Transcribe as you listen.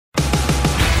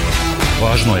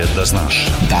Važno je da znaš.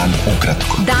 Dan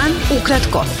ukratko. Dan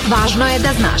ukratko. Važno je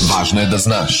da znaš. Važno je da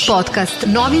znaš. Podcast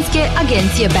novinske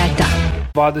agencije Beta.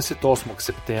 28.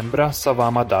 septembra sa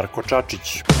vama Darko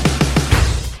Čačić.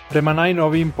 Prema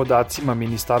najnovijim podacima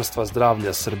Ministarstva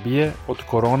zdravlja Srbije, od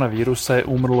koronavirusa je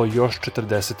umrlo još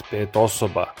 45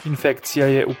 osoba. Infekcija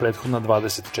je u prethodna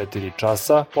 24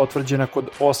 časa potvrđena kod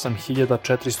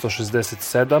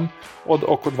 8.467 od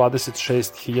oko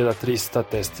 26.300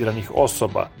 testiranih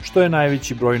osoba, što je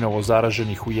najveći broj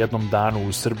novozaraženih u jednom danu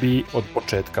u Srbiji od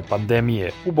početka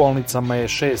pandemije. U bolnicama je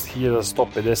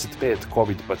 6.155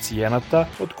 COVID pacijenata,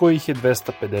 od kojih je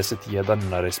 251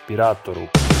 na respiratoru.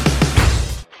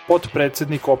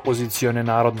 Potpredsednik opozicione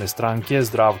narodne stranke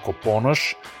Zdravko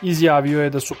Ponoš izjavio je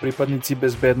da su pripadnici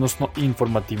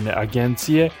Bezbednosno-informativne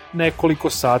agencije nekoliko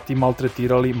sati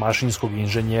maltretirali mašinskog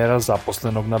inženjera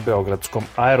zaposlenog na beogradskom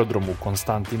aerodromu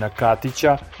Konstantina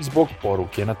Katića zbog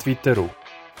poruke na Twitteru.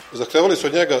 Zahtevali su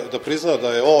od njega da prizna da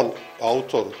je on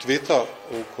autor tvita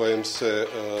u kojem se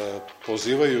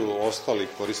pozivaju ostali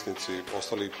korisnici,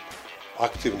 ostali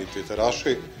aktivni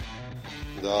twitteraši,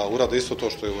 da urade isto to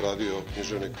što je uradio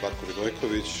književnik Marko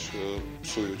Vidojković,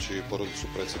 psujući porodicu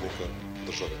predsjednika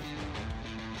države.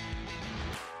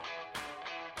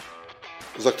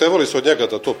 Zahtevali su od njega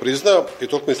da to prizna i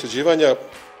tokom istraživanja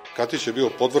Katić je bio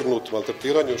podvrgnut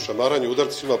maltretiranju, šamaranju,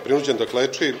 udarcima, prinuđen da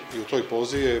kleči i u toj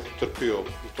pozi je trpio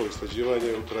to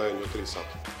istraživanje u trajanju 3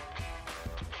 sata.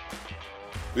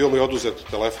 Bio mu je oduzet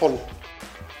telefon,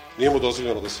 nije mu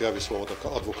dozvoljeno da se javi svom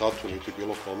advokatu, niti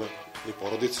bilo kome, ni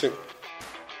porodici.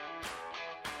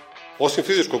 Osim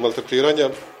fizičkog maltretiranja,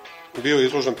 bio je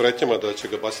izložen pretnjama da će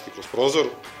ga baciti kroz prozor,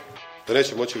 da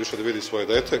neće moći više da vidi svoje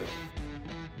dete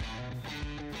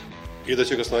i da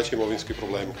će ga snaći imovinski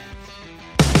problemi.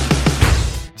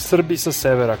 Srbi sa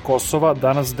severa Kosova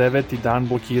danas 9. dan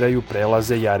blokiraju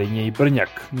prelaze Jarinje i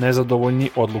Brnjak, nezadovoljni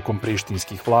odlukom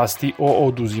prištinskih vlasti o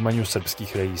oduzimanju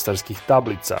srpskih registarskih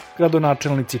tablica.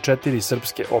 Gradonačelnici 4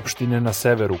 srpske opštine na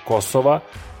severu Kosova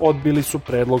odbili su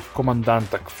predlog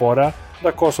komandanta KFOR-a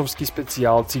da kosovski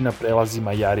specijalci na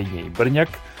prelazima Jarinje i Brnjak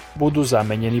budu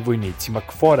zamenjeni vojnicima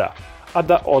KFOR-a, a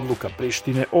da odluka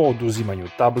Prištine o oduzimanju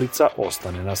tablica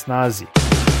ostane na snazi.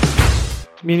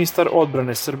 Ministar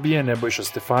odbrane Srbije Nebojša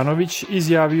Stefanović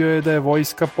izjavio je da je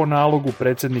vojska po nalogu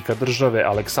predsjednika države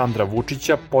Aleksandra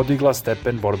Vučića podigla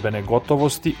stepen borbene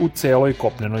gotovosti u celoj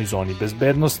kopnenoj zoni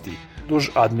bezbednosti, duž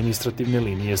administrativne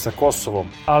linije sa Kosovom,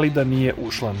 ali da nije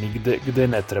ušla nigde gde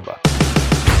ne treba.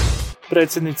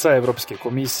 Predsjednica Evropske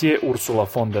komisije Ursula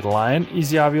von der Leyen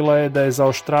izjavila je da je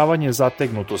zaoštravanje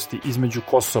zategnutosti između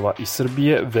Kosova i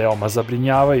Srbije veoma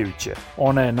zabrinjavajuće.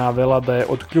 Ona je navela da je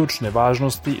od ključne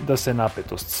važnosti da se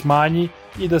napetost smanji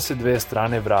i da se dve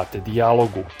strane vrate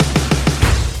dijalogu.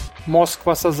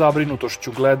 Moskva sa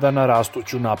zabrinutošću gleda na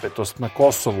rastuću napetost na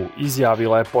Kosovu,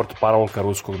 izjavila je portparolka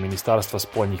Ruskog ministarstva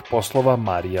spoljnih poslova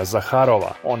Marija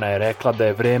Zaharova. Ona je rekla da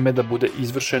je vreme da bude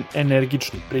izvršen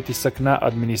energični pritisak na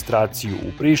administraciju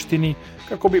u Prištini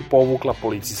kako bi povukla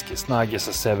policijske snage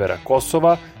sa severa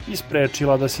Kosova i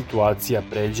sprečila da situacija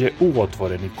pređe u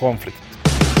otvoreni konflikt.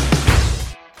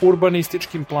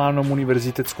 Urbanističkim planom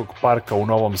Univerzitetskog parka u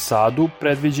Novom Sadu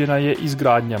predviđena je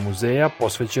izgradnja muzeja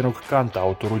posvećenog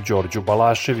kantautoru Đorđu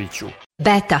Balaševiću.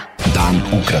 Beta. Dan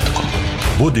ukratko.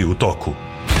 Budi u toku.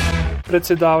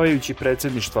 Predsedavajući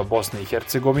predsjedništva Bosne i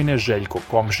Hercegovine Željko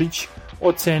Komšić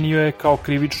ocenio je kao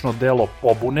krivično delo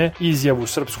pobune izjavu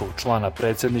srpskog člana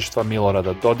predsjedništva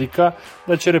Milorada Dodika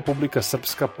da će Republika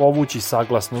Srpska povući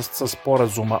saglasnost sa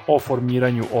sporazuma o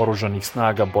formiranju oružanih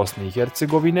snaga Bosne i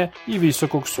Hercegovine i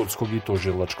Visokog sudskog i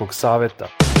tužilačkog saveta.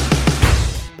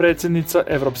 Predsjednica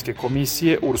Evropske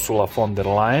komisije Ursula von der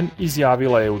Leyen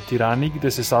izjavila je u Tirani,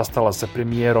 gde se sastala sa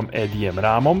premijerom Edijem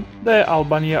Ramom, da je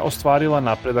Albanija ostvarila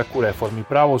napredak u reformi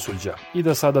pravosuđa i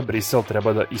da sada Brisel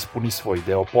treba da ispuni svoj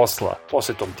deo posla.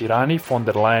 Posetom Tirani, von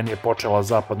der Leyen je počela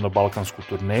zapadno-balkansku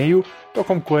turneju,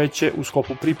 tokom koje će u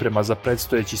sklopu priprema za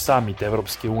predstojeći samit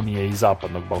Evropske unije i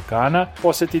Zapadnog Balkana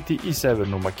posetiti i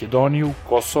Severnu Makedoniju,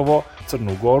 Kosovo,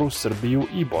 Crnu Goru, Srbiju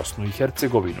i Bosnu i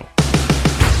Hercegovinu.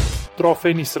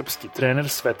 Trofejni srpski trener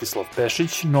Svetislav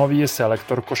Pešić novi je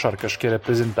selektor košarkaške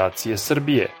reprezentacije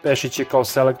Srbije. Pešić je kao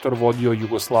selektor vodio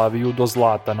Jugoslaviju do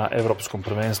zlata na Evropskom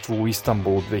prvenstvu u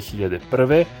Istanbulu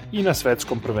 2001. i na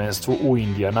Svetskom prvenstvu u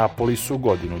Indianapolisu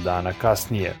godinu dana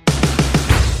kasnije.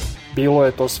 Bilo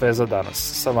je to sve za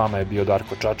danas. Sa vama je bio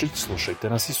Darko Čačić, slušajte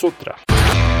nas i sutra.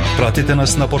 Pratite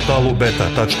nas na portalu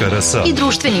beta.rs I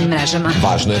društvenim mrežama.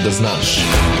 Važno je da znaš.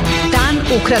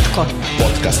 Dan ukratko.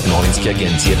 Podcast novinske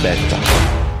agencije Beta.